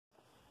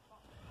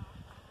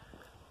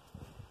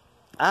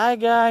Hi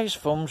guys,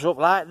 thumbs up,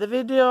 like the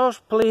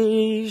videos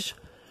please.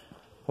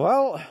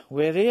 Well,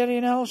 we're here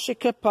in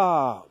Elsecar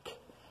Park.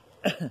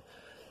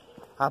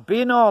 I've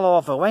been all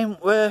over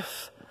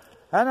Wentworth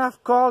and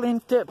I've called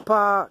into the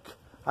park.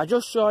 I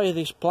just show you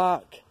this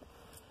plaque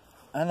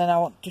and then I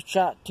want to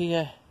chat to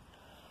you.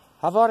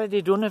 I've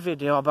already done a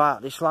video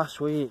about this last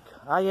week.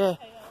 So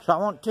I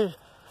want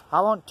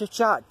to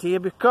chat to you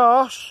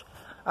because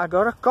I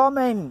got a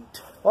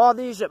comment. Oh,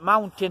 these at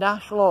Mountain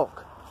Ash,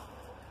 look.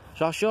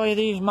 So I'll show you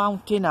these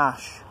mountain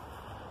ash.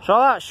 So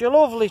that's your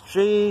lovely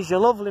trees, your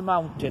lovely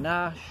mountain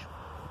ash.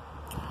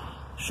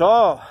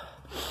 So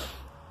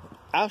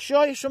I'll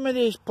show you some of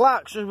these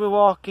plaques as we're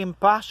walking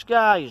past,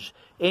 guys,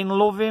 in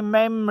loving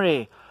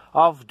memory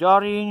of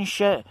Doreen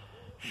Sherriff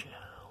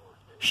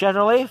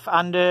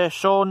and her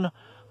son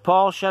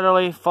Paul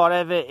Sherriff,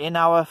 forever in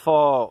our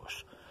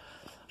thoughts.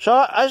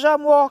 So as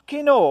I'm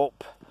walking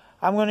up,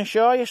 I'm going to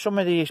show you some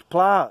of these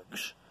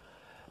plaques.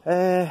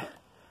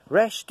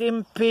 Rest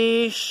in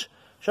peace,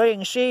 so you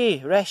can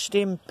see rest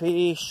in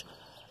peace,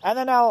 and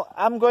then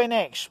I'm going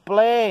to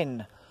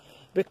explain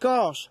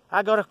because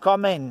I got a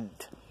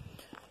comment.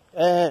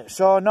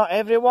 So not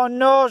everyone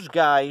knows,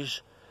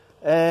 guys.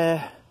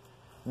 Not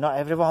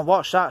everyone.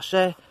 What's that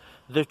say?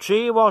 The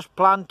tree was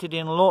planted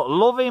in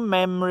loving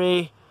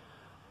memory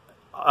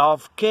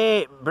of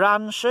Kate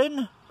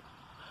Branson,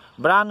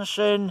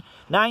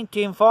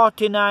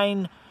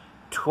 1949,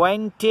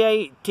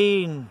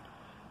 2018.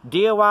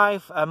 Dear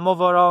wife and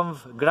mother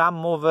of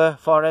grandmother,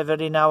 forever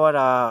in our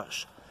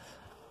hearts.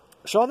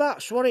 So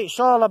that's what it's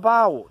all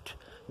about.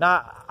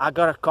 Now, I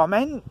got a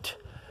comment,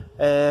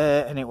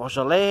 and it was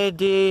a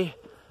lady,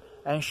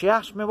 and she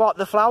asked me what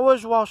the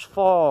flowers was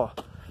for.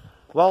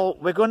 Well,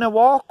 we're going to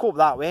walk up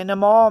that way in a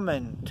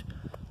moment.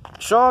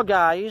 So,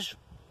 guys,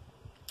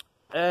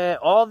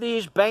 all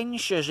these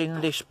benches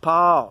in this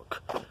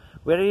park,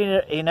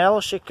 we're in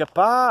Elsecar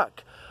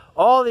Park.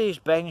 All these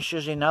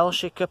benches in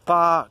Elsecar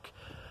Park.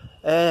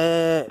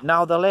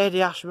 Now the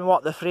lady asked me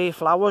what the three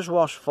flowers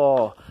was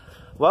for.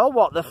 Well,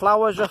 what the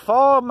flowers are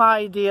for,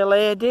 my dear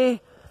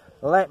lady,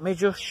 let me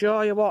just show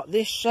you what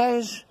this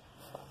says.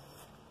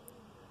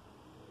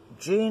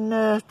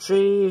 Gina.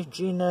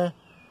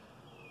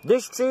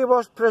 This tree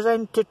was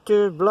presented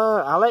to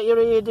Blur. I'll let you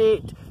read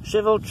it.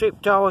 Civil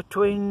trip to our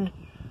twin.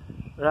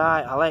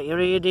 Right, I'll let you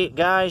read it,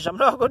 guys. I'm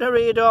not going to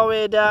read all the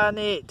way down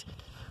it.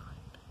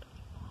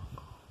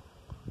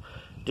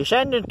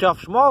 Descendant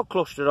of small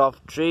cluster of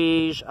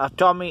trees,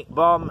 atomic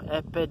bomb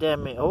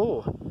epidemic.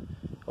 Oh,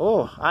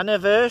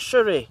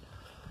 anniversary.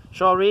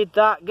 So read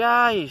that,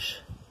 guys.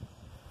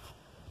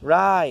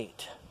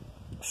 Right.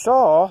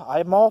 So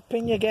I'm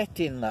hoping you're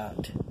getting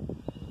that.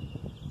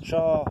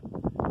 So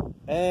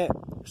I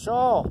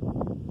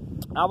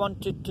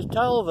wanted to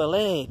tell the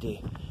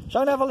lady. So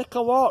I'll have a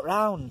little walk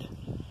round.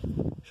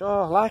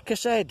 So, like I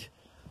said,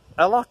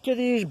 a lot of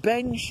these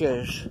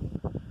benches,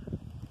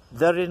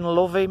 they're in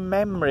loving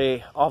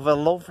memory of a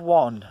loved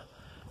one.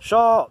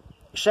 So,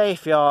 say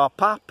if your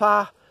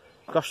papa,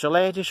 because the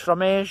lady's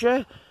from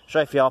Asia, so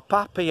if your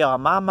papa, your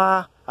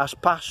mama has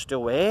passed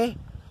away,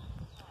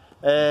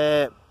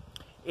 here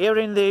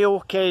in the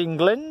UK,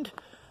 England,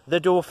 they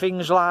do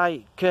things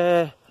like,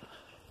 they'll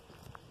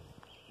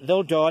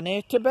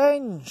donate a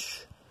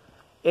bench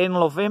in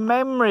loving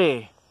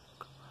memory.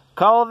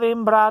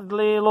 Calvin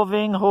Bradley,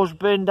 loving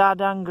husband, dad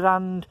and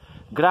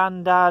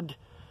granddad,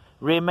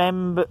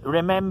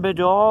 remembered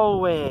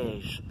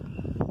always.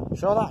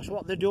 So that's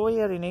what they do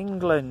here in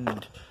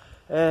England,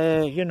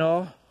 you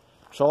know.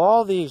 So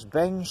all these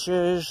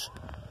benches,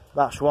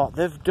 that's what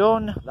they've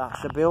done.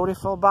 That's a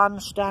beautiful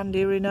bandstand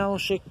here in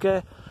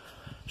Elsecar.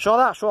 So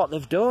that's what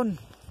they've done.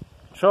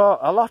 So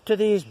a lot of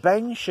these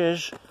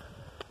benches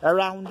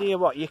around here,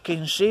 what you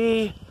can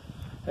see,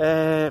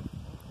 they're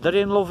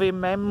in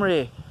loving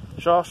memory.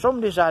 So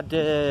somebody's had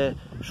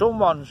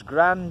someone's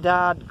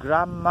granddad,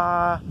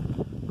 grandma,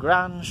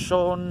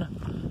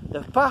 grandson,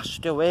 they've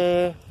passed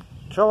away.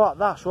 So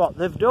that's what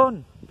they've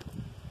done.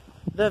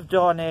 They've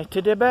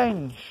donated a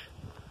bench.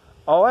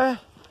 Or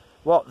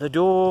what they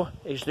do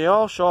is they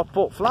also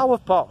put flower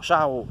pots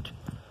out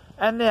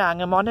and they hang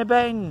them on a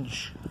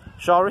bench.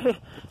 Sorry,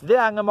 they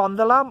hang them on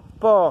the lamp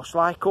post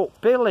like up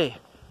Pilly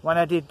when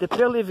I did the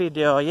Pilly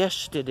video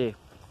yesterday.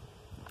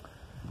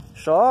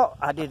 So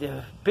I did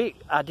the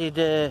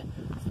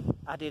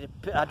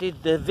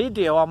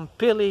video on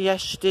Pilly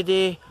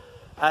yesterday.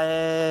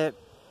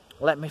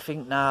 Let me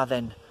think now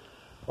then.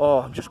 Oh,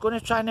 I'm just going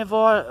to try and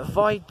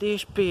avoid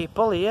these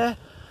people here.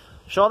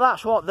 So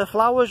that's what the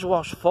flowers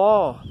was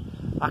for.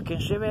 I can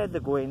see where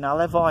they're going.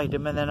 I'll avoid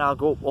them and then I'll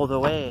go up other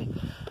way.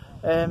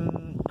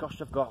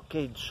 Because I've got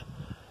kids.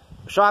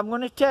 So I'm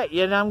going to take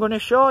you and I'm going to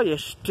show you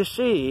to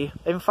see.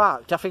 In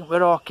fact, I think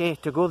we're okay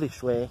to go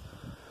this way.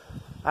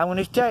 I'm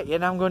going to take you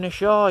and I'm going to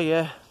show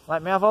you.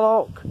 Let me have a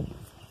look.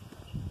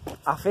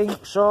 I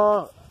think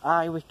so.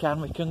 Aye, we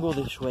can go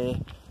this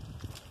way.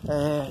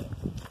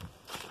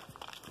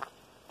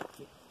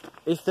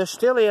 If they're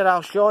still here,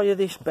 I'll show you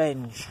this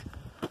bench.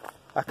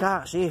 I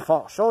can't see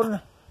for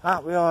sun,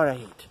 aren't we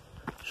alright?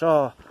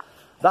 So,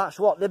 That's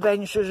what the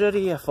benches are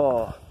here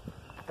for.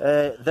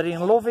 They're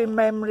in loving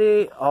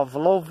memory of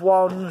loved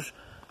ones,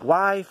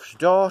 wives,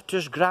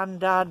 daughters,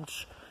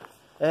 granddads,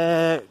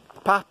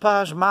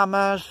 papas,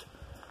 mamas.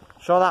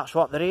 So that's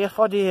what they're here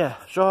for, dear.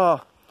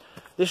 So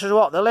this is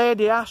what the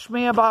lady asked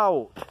me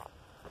about.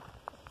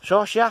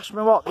 So she asked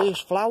me what these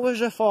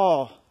flowers are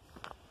for.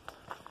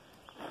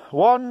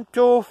 1,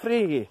 2,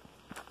 3.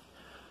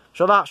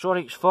 So that's what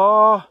it's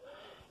for.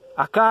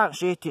 I can't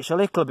see it, it's a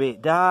little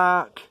bit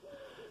dark.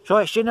 So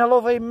it's in a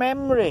loving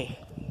memory.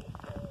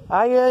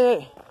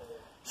 Aye.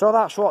 So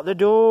that's what they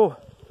do.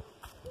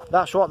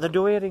 That's what they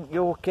do here in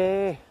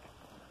UK.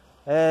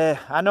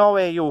 I know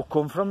where you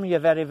come from, you're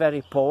very,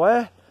 very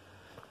poor.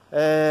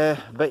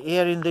 But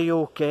here in the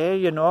UK,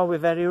 you know, we're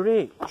very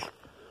rich.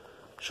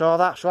 So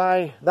that's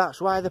why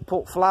they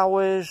put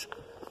flowers,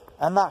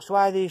 and that's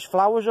why these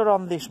flowers are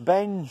on this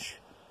bench.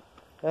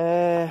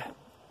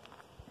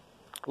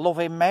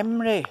 Loving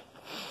memory.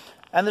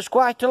 And there's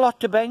quite a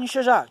lot of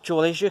benches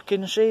actually, as you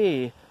can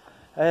see.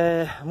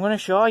 I'm going to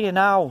show you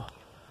now.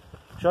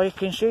 So you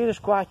can see there's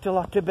quite a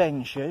lot of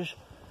benches.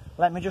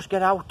 Let me just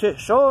get out at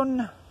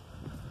sun.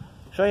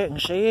 So you can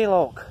see,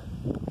 look.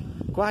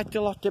 Quite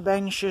a lot of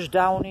benches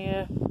down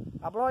here.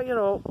 I'll blow you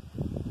up.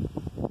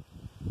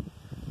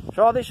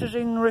 So this is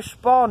in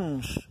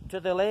response to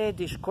the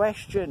lady's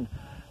question.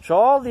 So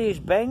all these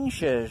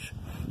benches,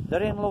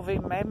 they're in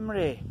loving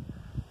memory.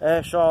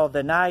 So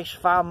the nice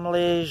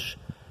families,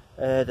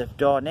 they've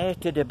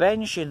donated a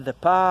bench in the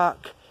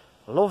park,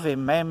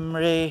 loving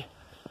memory.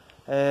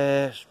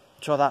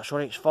 So that's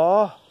what it's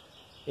for.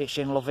 It's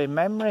in loving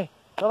memory.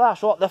 So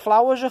that's what the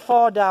flowers are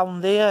for down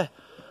there.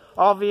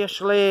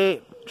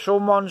 Obviously,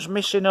 someone's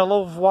missing a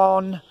loved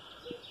one.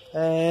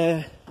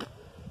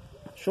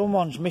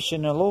 Someone's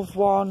missing a loved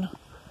one.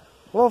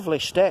 Lovely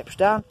steps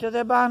down to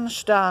the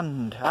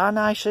bandstand. How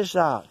nice is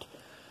that?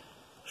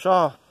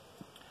 So,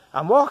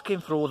 I'm walking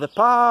through the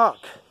park.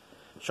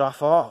 So I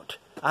thought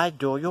I'd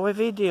do you a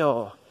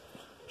video.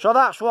 So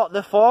that's what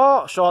they're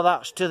for. So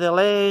that's to the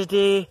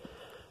lady.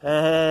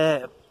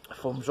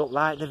 Thumbs up,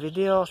 like the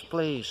videos,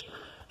 please.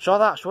 So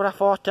that's what I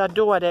thought I'd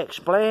do. I'd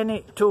explain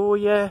it to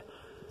you.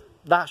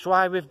 That's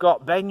why we've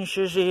got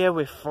benches here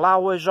with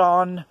flowers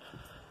on.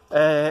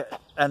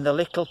 And the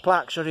little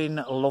plaques are in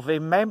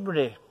loving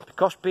memory.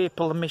 Because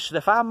people miss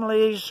their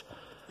families.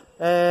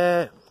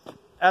 And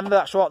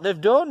that's what they've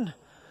done.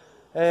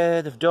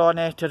 They've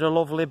donated a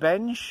lovely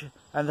bench.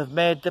 And they've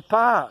made the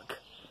park.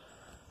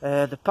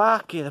 The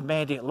park here, they've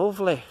made it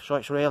lovely. So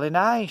it's really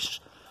nice.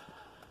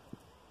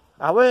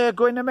 I were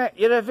going to make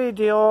you a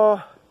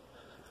video.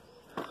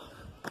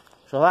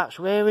 So that's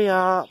where we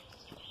are.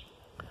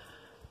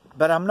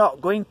 But I'm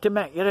not going to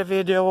make you a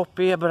video up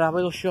here, but I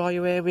will show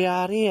you where we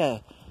are here.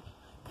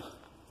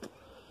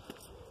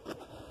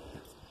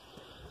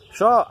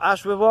 So,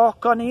 as we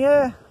walk on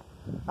here,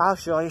 I'll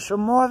show you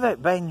some more of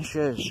it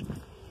benches.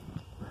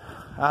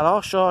 I'll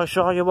also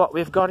show you what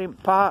we've got in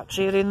parks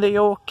here in the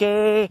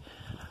UK.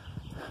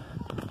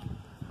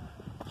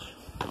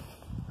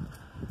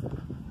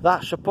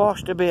 That's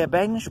supposed to be a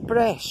bench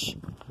press.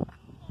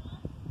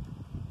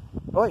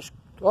 Oh,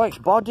 it's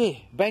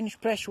body. Bench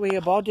press with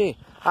your body.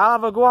 I'll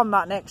have a go on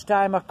that next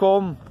time I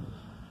come.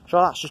 So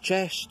that's the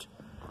chest.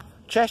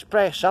 Chest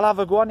press, I'll have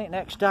a go on it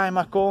next time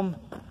I come.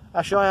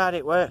 I'll show you how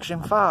it works.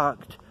 In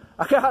fact,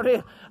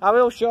 I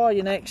will show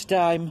you next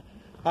time.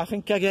 I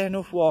think I get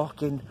enough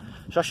walking.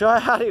 So I'll show you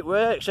how it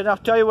works and I'll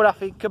tell you what I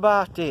think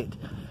about it.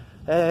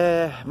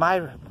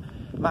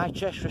 My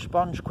chest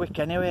responds quick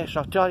anyway, so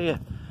I'll tell you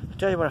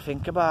what I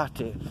think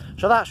about it.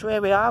 So that's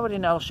where we are, we're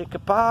in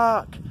Elsecar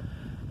Park.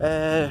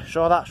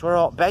 So that's where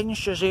all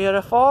benches here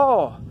are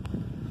for.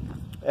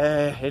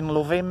 In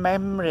loving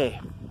memory.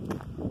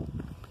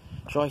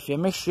 So if you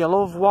miss your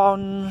loved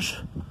ones,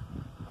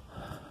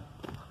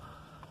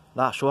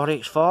 that's what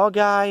it's for,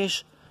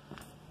 guys.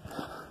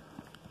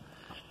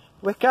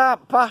 We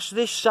can't pass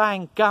this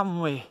sign, can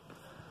we?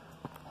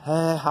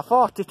 I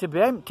thought it'd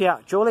be empty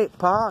actually,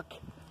 park.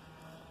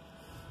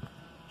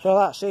 So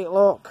that's it,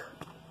 look.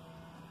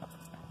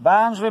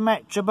 Barnsley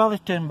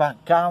Metropolitan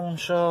Bank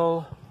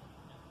Council.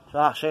 So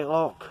that's it,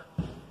 look.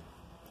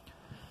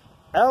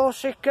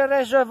 Elsecar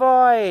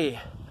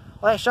Reservoir.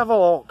 Let's have a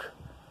look.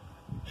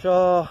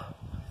 So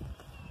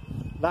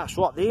that's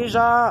what these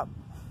are.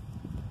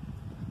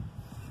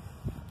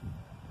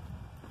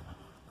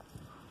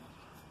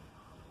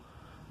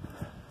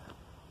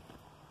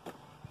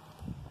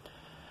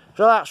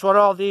 So that's what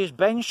all these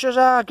benches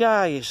are,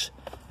 guys.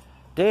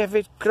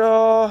 David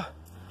Crow.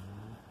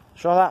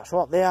 So that's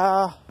what they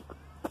are.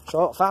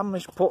 So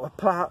families put a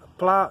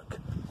plaque.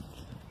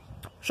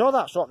 So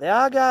that's what they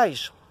are,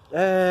 guys.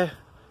 A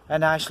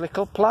nice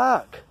little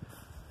plaque.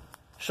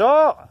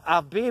 So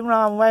I've been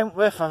round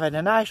Wentworth. I've had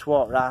a nice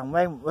walk round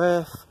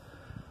Wentworth.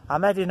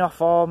 I'm heading off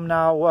home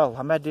now. Well,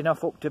 I'm heading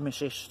off up to my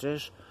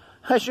sister's.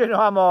 As you know,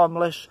 I'm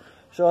homeless.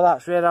 So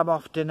that's where I'm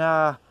off to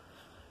now.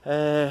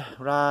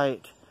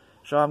 Right.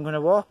 So I'm going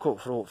to walk up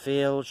Fruit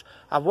Fields.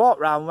 I've walked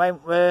round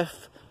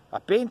Wentworth.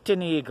 I've been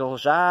to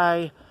Eagle's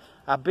Eye.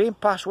 I've been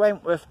past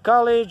Wentworth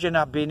College, and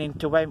I've been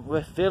into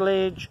Wentworth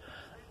Village,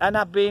 and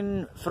I've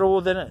been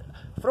through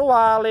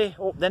Harley,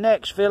 up the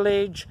next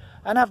village,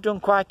 and I've done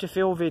quite a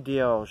few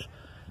videos.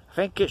 I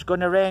think it's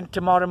going to rain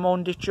tomorrow,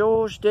 Monday,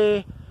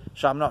 Tuesday,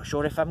 so I'm not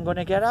sure if I'm going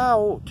to get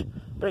out,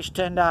 but it's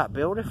turned out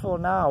beautiful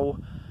now.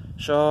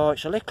 So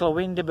it's a little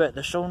windy, but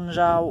the sun's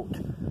out,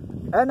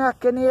 and I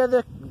can hear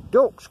the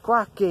ducks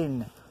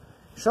quacking.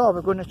 So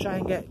we're going to try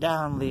and get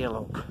down there,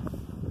 look.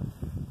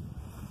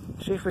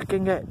 See if we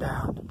can get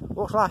down.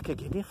 Looks like a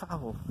guinea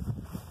fowl.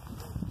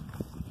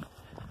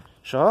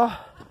 So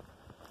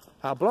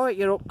I'll blow it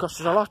here up because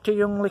there's a lot of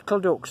young little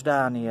ducks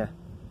down here.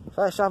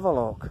 So let's have a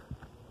look.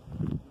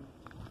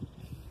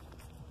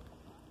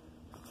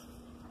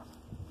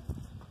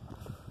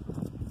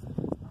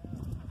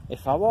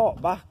 If I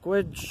walk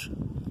backwards,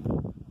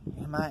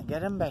 you might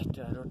get them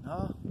better, I don't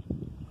know.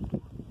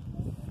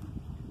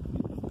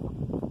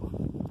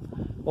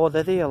 Oh,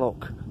 they're there,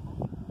 look.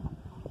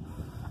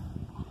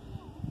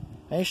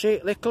 Can you see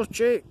it, little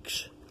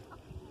chicks?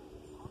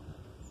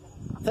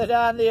 They're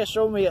down there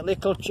somewhere,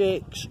 little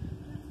chicks.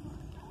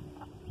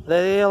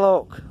 They're there,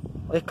 look.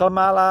 Little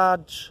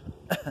mallards.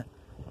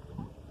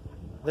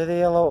 They're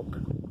there, look.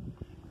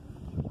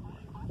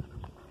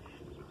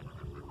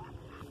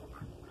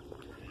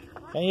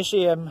 Can you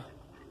see them?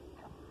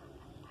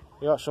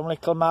 You got some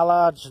little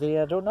mallards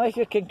there. I don't know if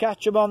you can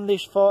catch them on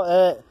this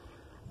phone.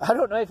 I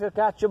don't know if you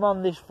catch them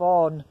on this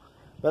phone,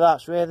 but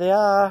that's where they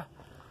are.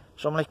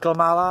 Some little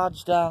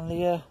mallards down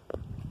there.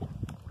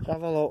 Let's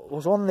have a look.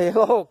 There's one there,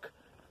 look.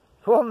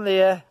 One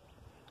there.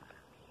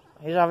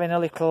 He's having a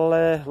little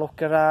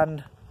look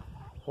around.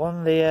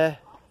 One there.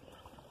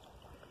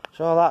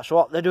 So that's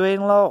what they're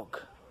doing,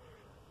 look.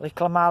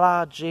 Little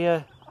mallards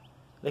here.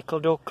 Little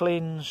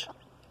ducklings.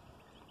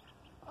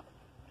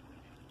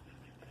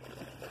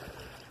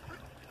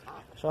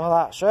 So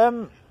that's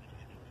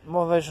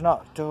mother's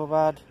not too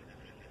bad.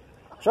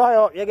 So I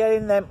hope you're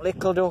getting them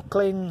little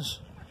ducklings.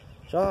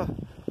 So,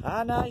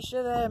 how nice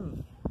are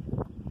them?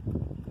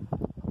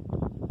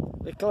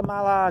 Little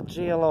mallards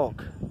here,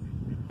 look.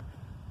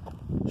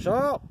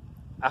 So,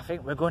 I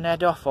think we're going to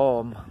head off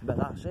home, but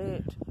that's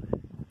it.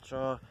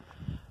 So,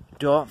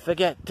 don't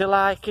forget to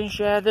like and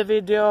share the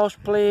videos,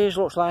 please.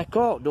 Looks like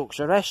oak ducks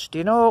are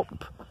resting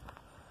up.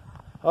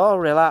 All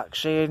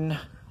relaxing.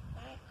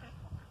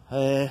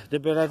 They'll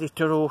be ready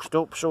to roast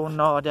up soon,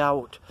 no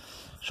doubt.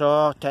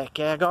 So, take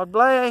care, God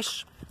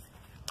bless.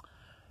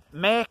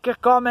 Make a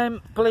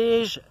comment,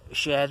 please.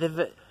 Share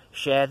the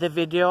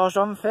videos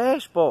on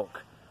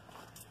Facebook.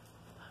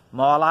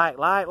 More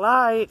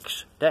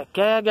likes. Take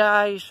care,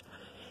 guys.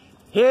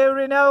 Here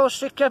in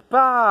Elsecar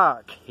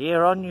Park,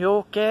 here on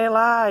UK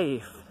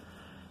Life.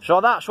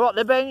 So that's what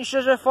the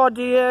benches are for,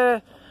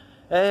 dear.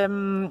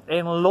 In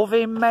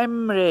loving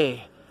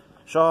memory.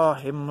 So,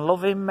 in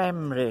loving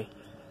memory.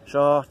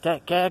 So,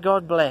 take care,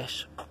 God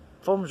bless.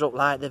 Thumbs up,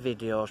 like the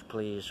videos,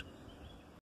 please.